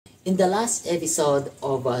In the last episode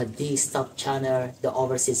of this top channel, the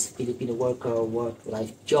Overseas Filipino Worker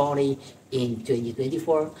Work-Life Journey in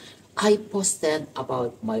 2024, I posted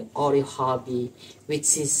about my audio hobby,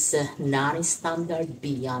 which is non-standard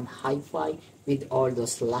beyond hi-fi with all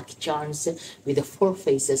those lucky charms, with the four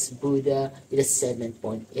faces Buddha, with the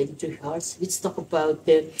 7.83 hertz, which talk about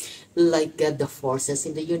the forces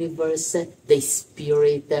in the universe, the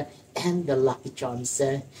spirit, and the lucky charms.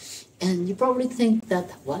 And you probably think that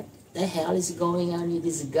what the hell is going on with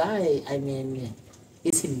this guy? I mean,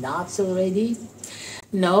 is he nuts already?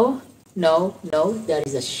 No, no. There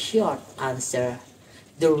is a short answer.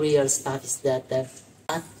 The real stuff is that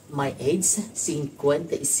at my age, 55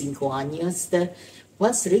 años,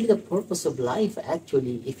 what's really the purpose of life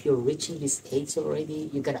actually? If you're reaching this age already,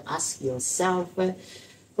 you gotta ask yourself,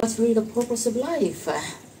 what's really the purpose of life?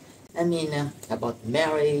 I mean, about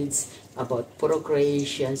marriage, about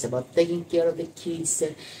procreations, about taking care of the kids,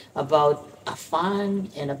 about fun,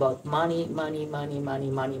 and about money.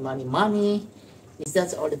 Is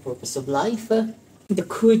that all the purpose of life? The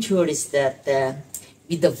cool truth is that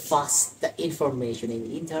with the vast information in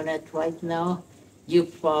the internet right now, you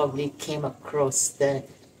probably came across the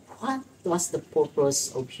what was the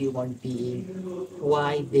purpose of human being,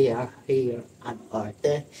 why they are here on earth.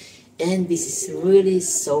 And this is really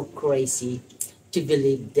so crazy to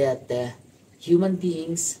believe that human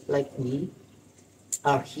beings like me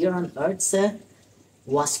are here on earth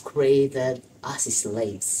was created as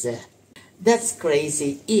slaves. That's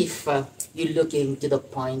crazy if you look into the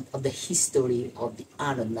point of the history of the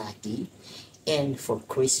Anunnaki. And for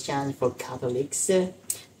Christians, for Catholics,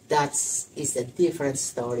 that is a different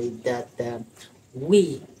story that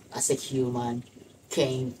we as a human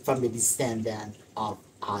came from the descendant of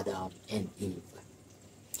Adam and Eve.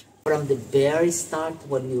 From the very start,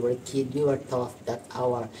 when we were a kid, we were taught that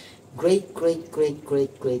our great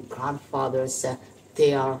grandfathers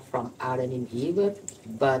they are from Adam and Eve,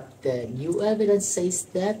 but new evidence says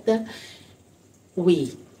that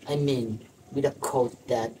with a quote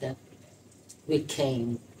that we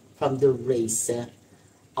came from the race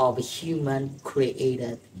of human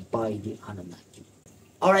created by the Anunnaki.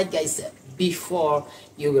 Alright guys, before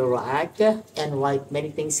you will react and write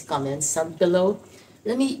many things comments down below,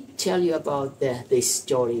 let me tell you about the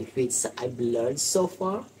story which I've learned so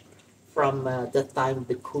far from the time of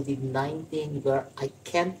the COVID-19 where I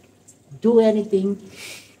can't do anything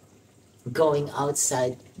going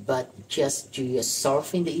outside but just to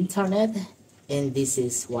surfing the internet, and this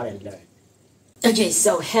is what I learned. Okay,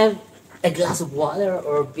 so have a glass of water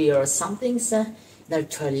or beer or something, so I'll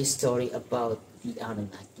tell you a story about the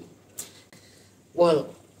Anunnaki.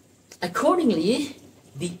 Well, accordingly,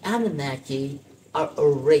 the Anunnaki are a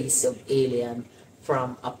race of alien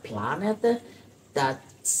from a planet that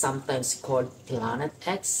sometimes called Planet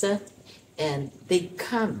X, and they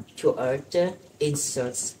come to Earth in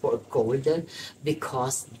search for gold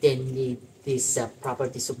because they need these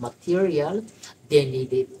properties of material, they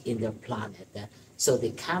need it in their planet. So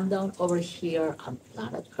they come down over here on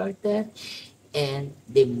planet Earth and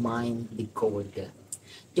they mine the gold.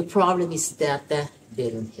 The problem is that they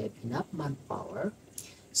don't have enough manpower.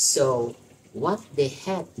 So what they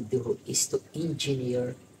had to do is to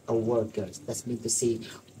engineer a worker. That means to say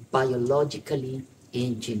biologically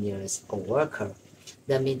engineers a worker.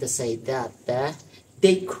 That means to say that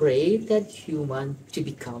they created human to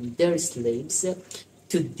become their slaves,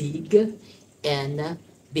 to dig and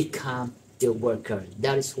become the worker.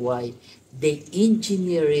 That is why they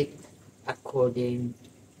engineer it according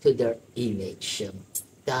to their image.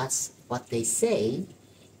 That's what they say.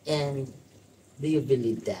 And do you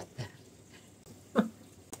believe that?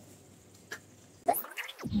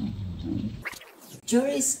 There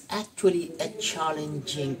is actually a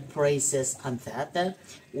challenging process on that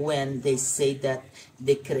when they say that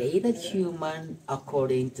they created human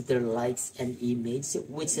according to their likes and image,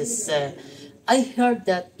 which is I heard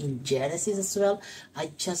that in Genesis as well.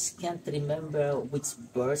 I just can't remember which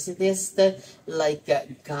verse it is.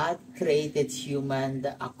 God created human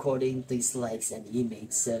according to his likes and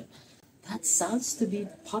image. That sounds to be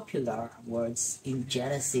popular words in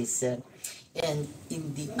Genesis. And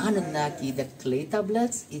in the Anunnaki, the clay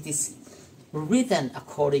tablets, it is written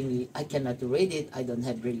accordingly. I cannot read it. I don't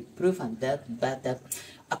have really proof on that. But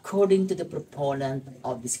according to the proponent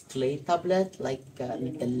of this clay tablet, like the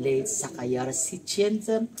late Sakayara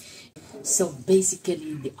Sitchin, so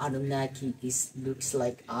basically the Anunnaki looks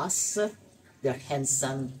like us. They're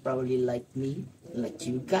handsome, probably like me, like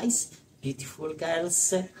you guys, beautiful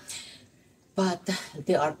girls. But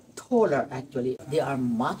they are taller actually. They are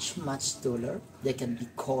much taller. They can be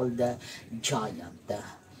called giant.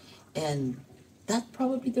 And That's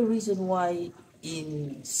probably the reason why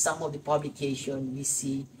in some of the publication we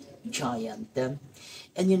see giant. And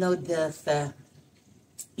you know that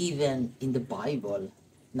even in the Bible,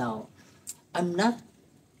 now I'm not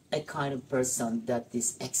a kind of person that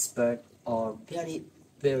is expert or very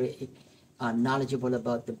knowledgeable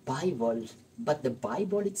about the Bible, but the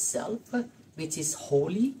Bible itself, which is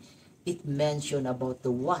holy, it mentioned about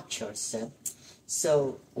the watchers.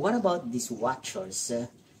 So what about these watchers?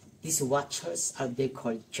 These watchers are they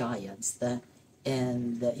called giants,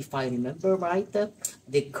 and if I remember right,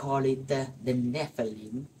 they call it the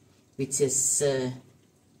Nephilim, which is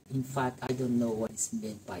in fact, I don't know what is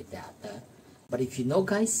meant by that. But if you know,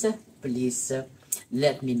 guys, please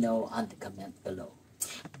let me know on the comment below.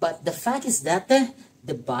 But the fact is that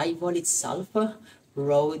the Bible itself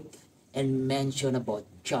wrote and mentioned about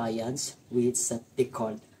giants, which they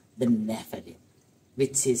called the Nephilim,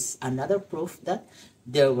 which is another proof that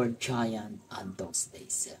there were giants on those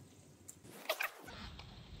days.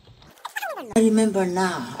 I remember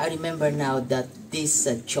now that these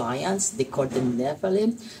giants, they call them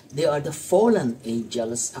Nephilim, they are the fallen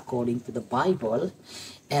angels according to the Bible.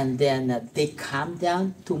 And then they come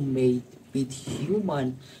down to mate with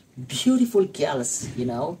human, beautiful girls, you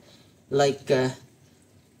know, like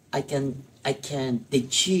I can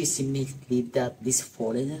deduce immediately that these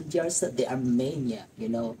fallen angels they are mania, you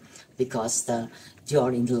know, because they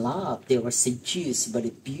are in love. They were seduced by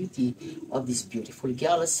the beauty of these beautiful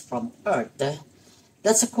girls from earth.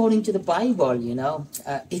 That's according to the Bible, you know.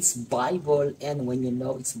 It's Bible, and when you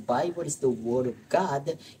know it's Bible, it's the Word of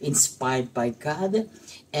God, inspired by God,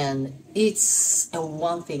 and it's a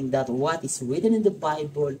one thing that what is written in the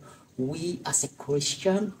Bible, we as a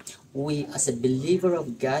Christian, we as a believer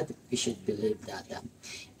of God, we should believe that.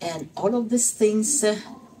 And all of these things,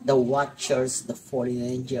 the watchers, the fallen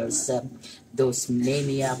angels, those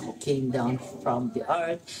maniacs who came down from the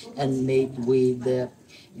earth and made with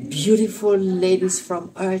beautiful ladies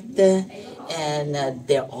from earth, and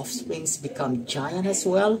their offsprings become giant as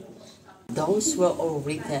well. Those were all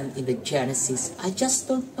written in the Genesis. I just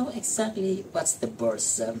don't know exactly what's the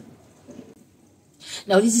verse.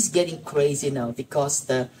 Now this is getting crazy now because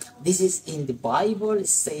this is in the Bible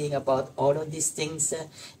it's saying about all of these things,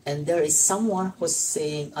 and there is someone who's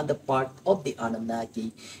saying on the part of the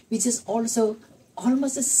Anunnaki, which is also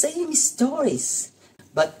almost the same stories.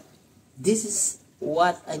 But this is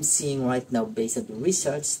what I'm seeing right now based on the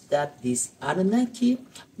research that this Anunnaki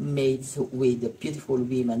made with the beautiful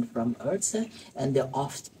women from Earth, and their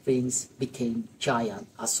offsprings became giant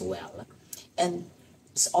as well. And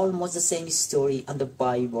it's almost the same story on the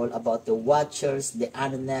Bible about the Watchers, the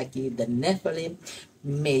Anunnaki, the Nephilim,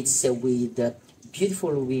 mates with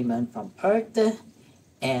beautiful women from Earth,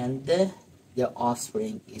 and their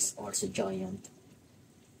offspring is also giant.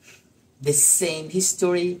 The same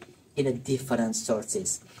history in a different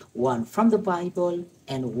sources, one from the Bible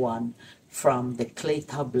and one from the clay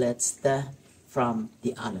tablets from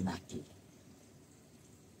the Anunnaki.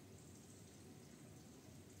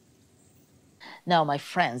 Now, my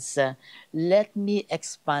friends, let me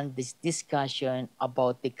expand this discussion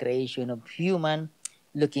about the creation of human,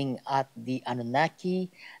 looking at the Anunnaki,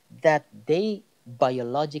 that they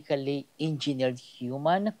biologically engineered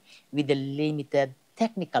human with a limited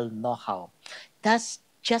technical know-how. That's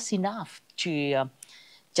just enough to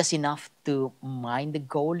mine the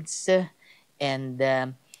golds, and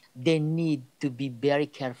they need to be very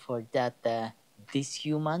careful that these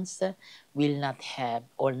humans will not have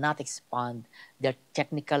or not expand their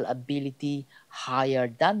technical ability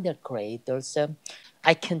higher than their creators.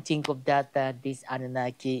 I can think of that this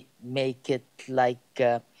Anunnaki make it like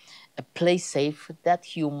a place safe that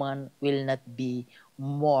human will not be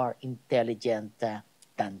more intelligent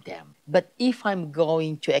than them. But if I'm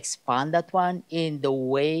going to expand that one in the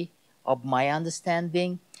way of my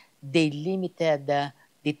understanding, they limited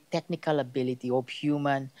the technical ability of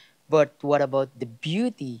human, but what about the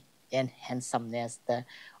beauty and handsomeness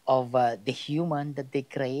of the human that they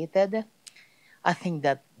created? I think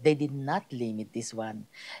that they did not limit this one,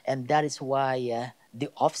 and that is why the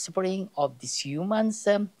offspring of these humans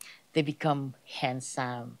they become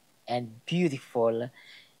handsome and beautiful,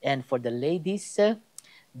 and for the ladies,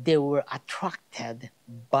 they were attracted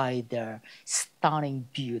by their stunning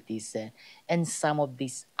beauties, and some of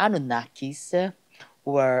these Anunnakis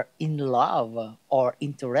were in love or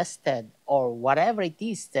interested or whatever it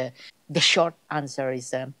is. The short answer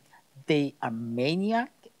is they are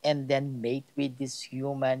maniac and then mate with these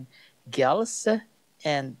human girls,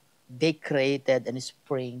 and they created a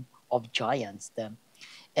spring of giants.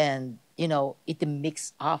 And you know it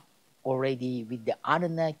mixed up already with the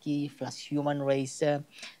Anunnaki plus human race.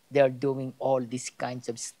 they're doing all these kinds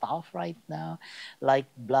of stuff right now, like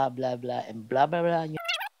blah blah blah and blah blah blah.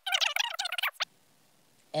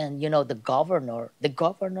 And the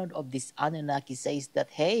governor of this Anunnaki says that,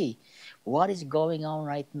 hey, what is going on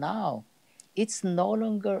right now? It's no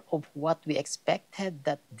longer of what we expected,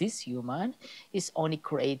 that this human is only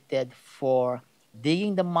created for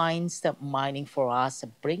digging the mines, mining for us,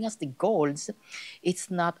 bring us the golds.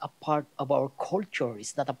 It's not a part of our culture.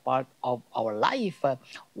 It's not a part of our life.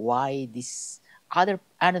 Why this other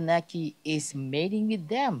Anunnaki is mating with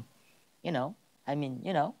them? You know, I mean,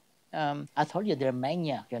 I told you they're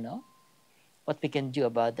maniac. What we can do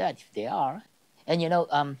about that if they are? And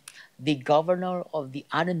the governor of the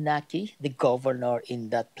Anunnaki, the governor in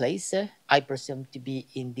that place, I presume to be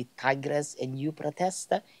in the Tigris and Euphrates,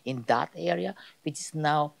 in that area, which is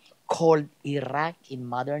now called Iraq in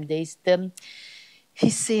modern days.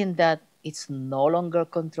 He's saying that it's no longer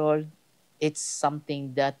controlled. It's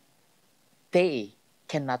something that they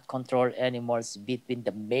cannot control anymore. It's between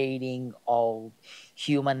the mating of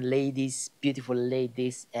human ladies, beautiful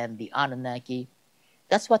ladies, and the Anunnaki.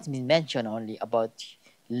 That's what's been mentioned only about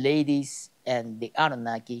ladies and the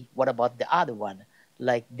Anunnaki. What about the other one,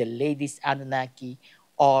 like the ladies Anunnaki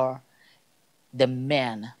or the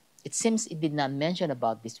men? It seems it did not mention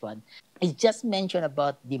about this one. It just mentioned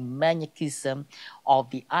about the magnetism of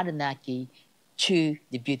the Anunnaki to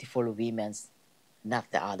the beautiful women,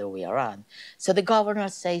 not the other way around. So the governor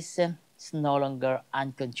says it's no longer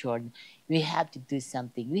uncontrolled. We have to do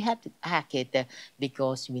something. We have to act it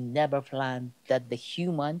because we never planned that the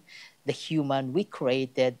human we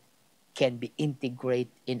created, can be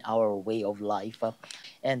integrated in our way of life.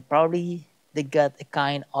 And probably they got a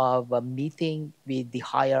kind of a meeting with the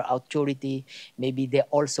higher authority. Maybe they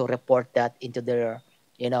also report that into their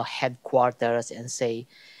headquarters and say,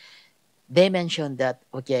 they mentioned that,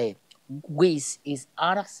 okay, waste is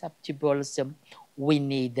unacceptable, so we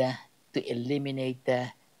need to eliminate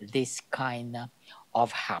this kind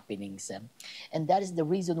of happenings. And that is the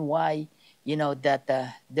reason why,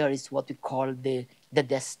 that there is what we call the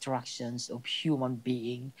destructions of human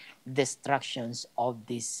being, destructions of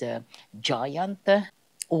this giant.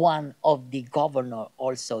 One of the governor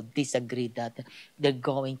also disagreed that they're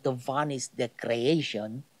going to vanish the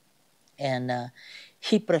creation, and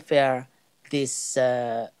he prefer this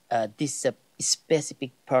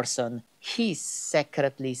specific person. He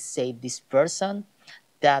secretly saved this person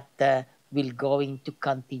that will going to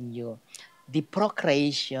continue the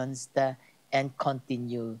procreations and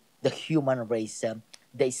continue the human race,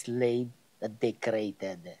 the slave that they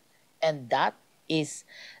created. And that is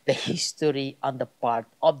the history on the part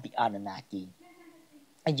of the Anunnaki.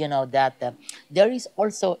 And you know that there is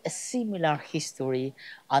also a similar history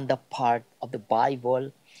on the part of the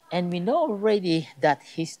Bible. And we know already that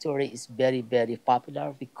history is very, very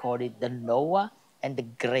popular. We call it the Noah and the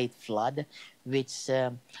Great Flood, which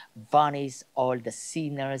vanished all the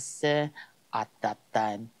sinners at that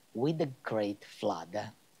time with the Great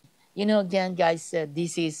Flood. Again, guys,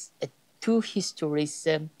 this is two histories.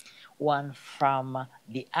 One from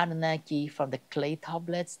the Anunnaki, from the clay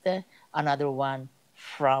tablets, another one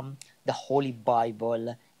from the Holy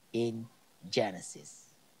Bible in Genesis.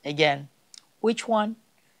 Again, which one?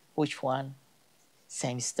 Which one?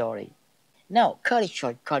 Same story. Now, cut it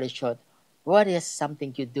short, cut it short. What is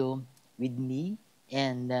something you do with me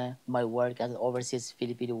and my work as an overseas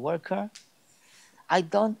Filipino worker? I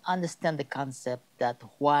don't understand the concept that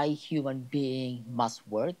why human being must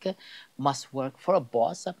work for a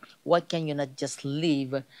boss. Why can you not just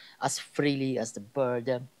live as freely as the bird?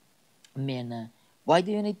 I mean, why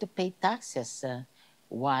do you need to pay taxes?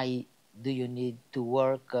 Why do you need to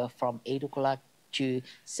work from 8 o'clock to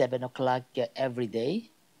 7 o'clock every day?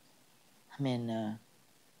 I mean,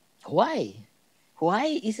 why? Why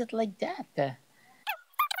is it like that?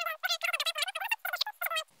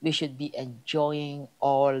 We should be enjoying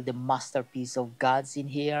all the masterpiece of God's in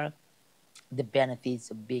here, the benefits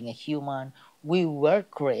of being a human. We were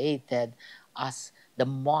created as the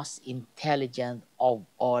most intelligent of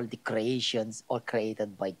all the creations or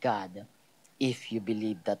created by God. If you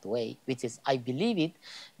believe that way, which is I believe it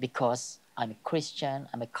because I'm a Christian,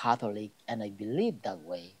 I'm a Catholic, and I believe that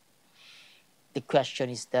way. The question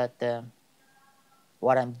is that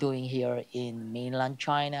what I'm doing here in mainland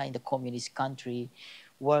China, in the communist country,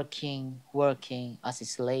 working as a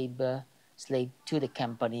slave to the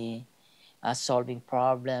company, solving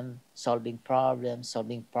problem.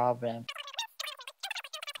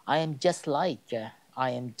 I am just like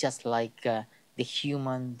the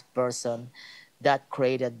human person that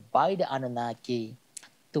created by the Anunnaki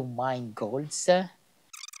to mine golds.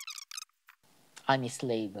 I'm a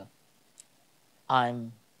slave.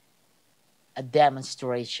 I'm a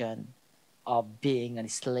demonstration of being a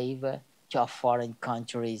slave to a foreign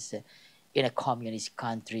countries in a communist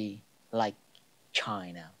country like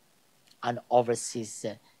China, an overseas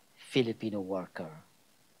Filipino worker.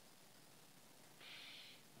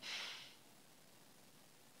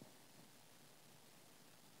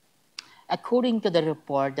 According to the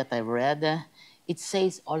report that I read, it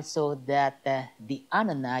says also that the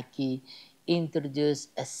Anunnaki introduced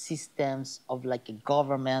a systems of like a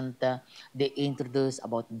government. They introduced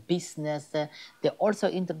about business. They also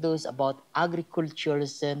introduced about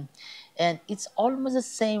agricultures. And it's almost the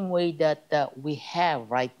same way that we have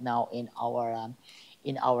right now in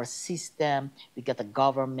our system. We got a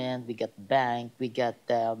government, we got bank, we got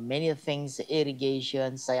many things,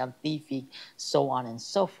 irrigation, scientific, so on and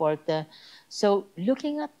so forth. So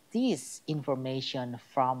looking at this information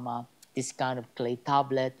from this kind of clay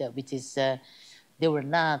tablet, which is they were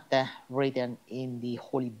not written in the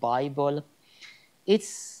Holy Bible,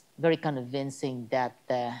 it's very convincing that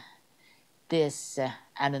this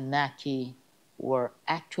Anunnaki were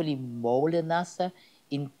actually molding us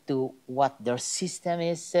into what their system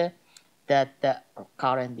is that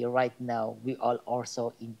currently right now we are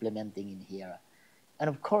also implementing in here. And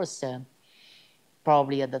of course,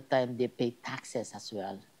 probably at the time they pay taxes as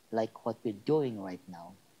well, like what we're doing right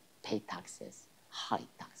now, pay taxes, high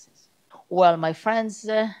taxes. Well, my friends,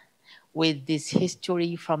 with this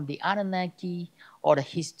history from the Anunnaki or the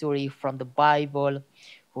history from the Bible,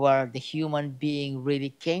 where the human being really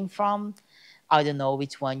came from, I don't know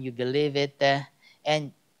which one you believe it,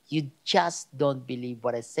 and you just don't believe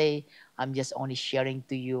what I say. I'm just only sharing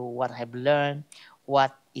to you what I've learned,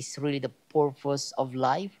 what is really the purpose of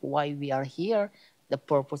life, why we are here, the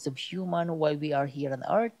purpose of human, why we are here on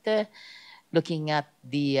earth, looking at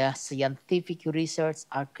the scientific research,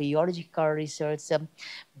 archaeological research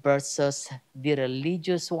versus the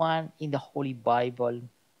religious one in the Holy Bible.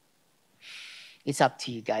 It's up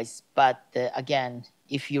to you guys. But again,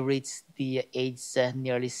 if you reach the age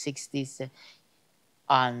nearly 60s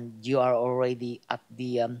and you are already at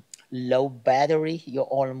the low battery, you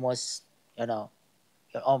know,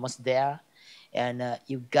 you're almost there, and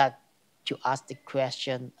you got to ask the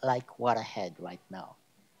question like what ahead right now.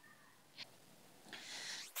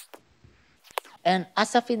 And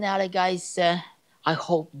as a finale, guys, I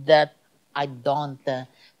hope that I don't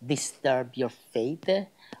disturb your faith.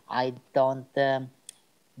 I don't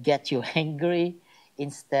get you angry.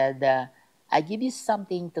 Instead, I give you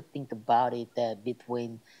something to think about it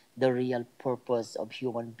between the real purpose of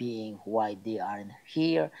human being, why they are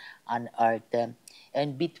here on earth,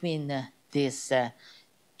 and between this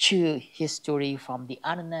true history from the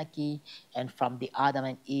Anunnaki and from the Adam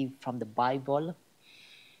and Eve from the Bible.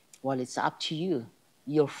 Well, it's up to you.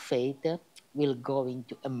 Your faith will going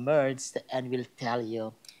to emerge and will tell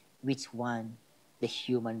you which one the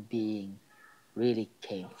human being really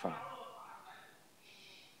came from.